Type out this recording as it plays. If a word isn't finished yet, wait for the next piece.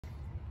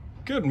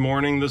Good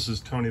morning, this is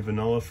Tony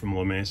Vanilla from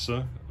La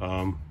Mesa.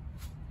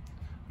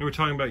 We were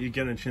talking about you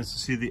getting a chance to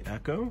see the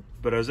Echo,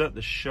 but I was at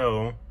the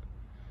show,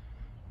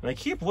 and I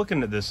keep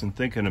looking at this and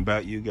thinking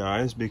about you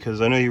guys,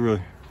 because I know you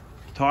were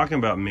talking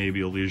about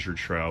maybe a leisure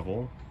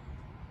travel,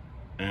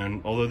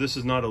 and although this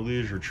is not a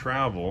leisure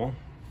travel,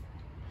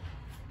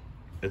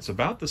 it's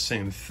about the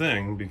same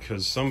thing,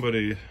 because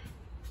somebody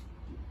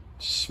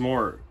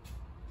smart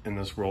in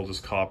this world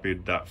has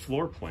copied that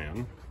floor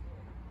plan.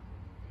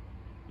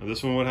 Now,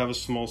 this one would have a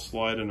small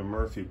slide and a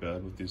Murphy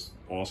bed with these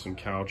awesome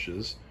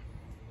couches.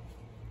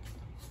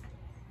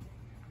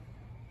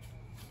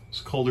 It's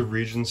called a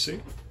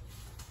Regency.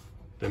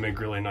 They make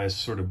really nice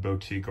sort of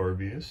boutique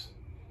RVs.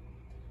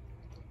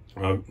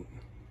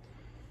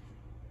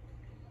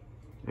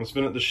 It's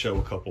been at the show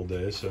a couple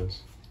days, so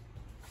it's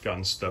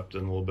gotten stepped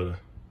in a little bit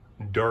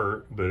of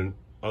dirt, but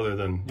other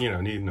than, you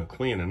know, needing a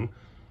cleaning,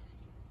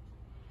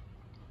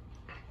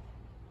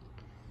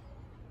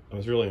 I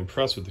was really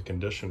impressed with the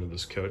condition of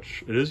this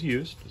coach. It is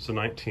used, it's a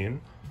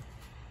 19.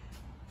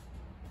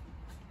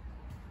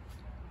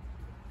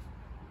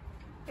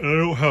 I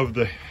don't have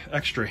the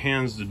extra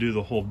hands to do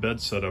the whole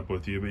bed setup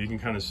with you, but you can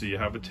kind of see you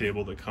have a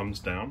table that comes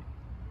down.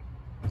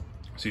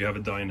 So you have a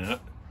dinette,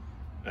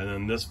 and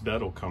then this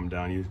bed will come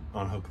down. You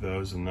unhook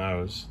those and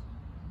those,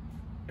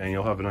 and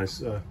you'll have a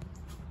nice,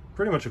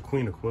 pretty much a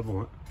queen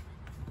equivalent.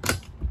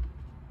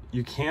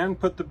 You can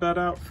put the bed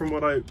out from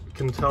what I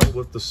can tell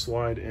with the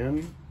slide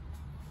in,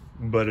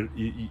 but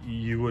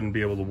you wouldn't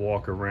be able to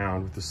walk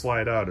around. With the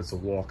slide out, it's a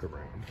walk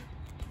around.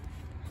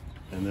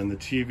 And then the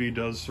TV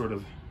does sort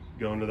of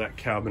go into that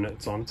cabinet.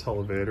 It's on its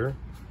elevator,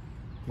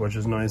 which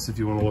is nice if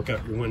you want to look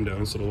out your window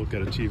instead of look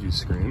at a TV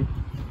screen.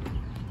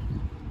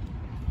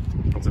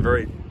 It's a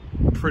very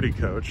pretty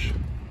coach.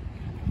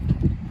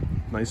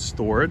 Nice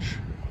storage.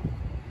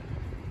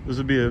 This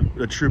would be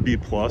a true B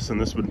Plus, and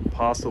this would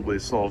possibly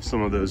solve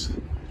some of those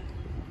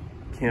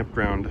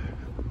campground,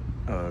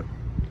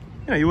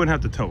 you wouldn't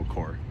have to tow a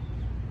car.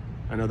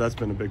 I know that's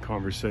been a big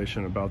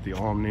conversation about the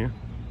Omni.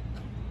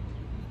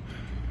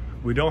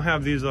 We don't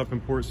have these up in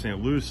Port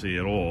St. Lucie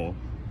at all.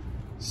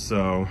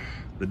 So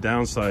the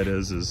downside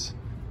is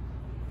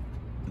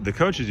the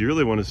coaches you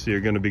really want to see are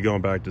going to be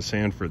going back to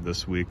Sanford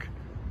this week.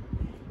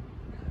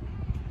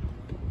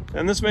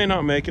 And this may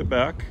not make it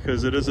back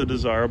because it is a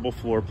desirable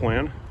floor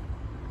plan.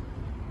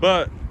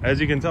 But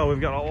as you can tell,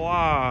 we've got a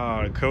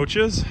lot of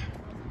coaches.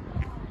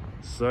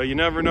 So you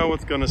never know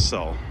what's going to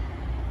sell.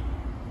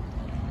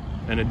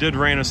 And it did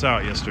rain us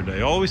out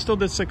yesterday. Oh, we still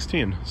did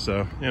 16.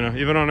 So, you know,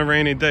 even on a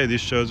rainy day,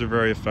 these shows are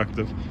very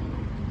effective.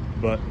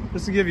 But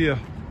just to give you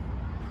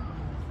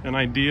an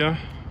idea,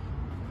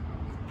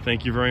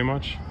 thank you very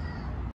much.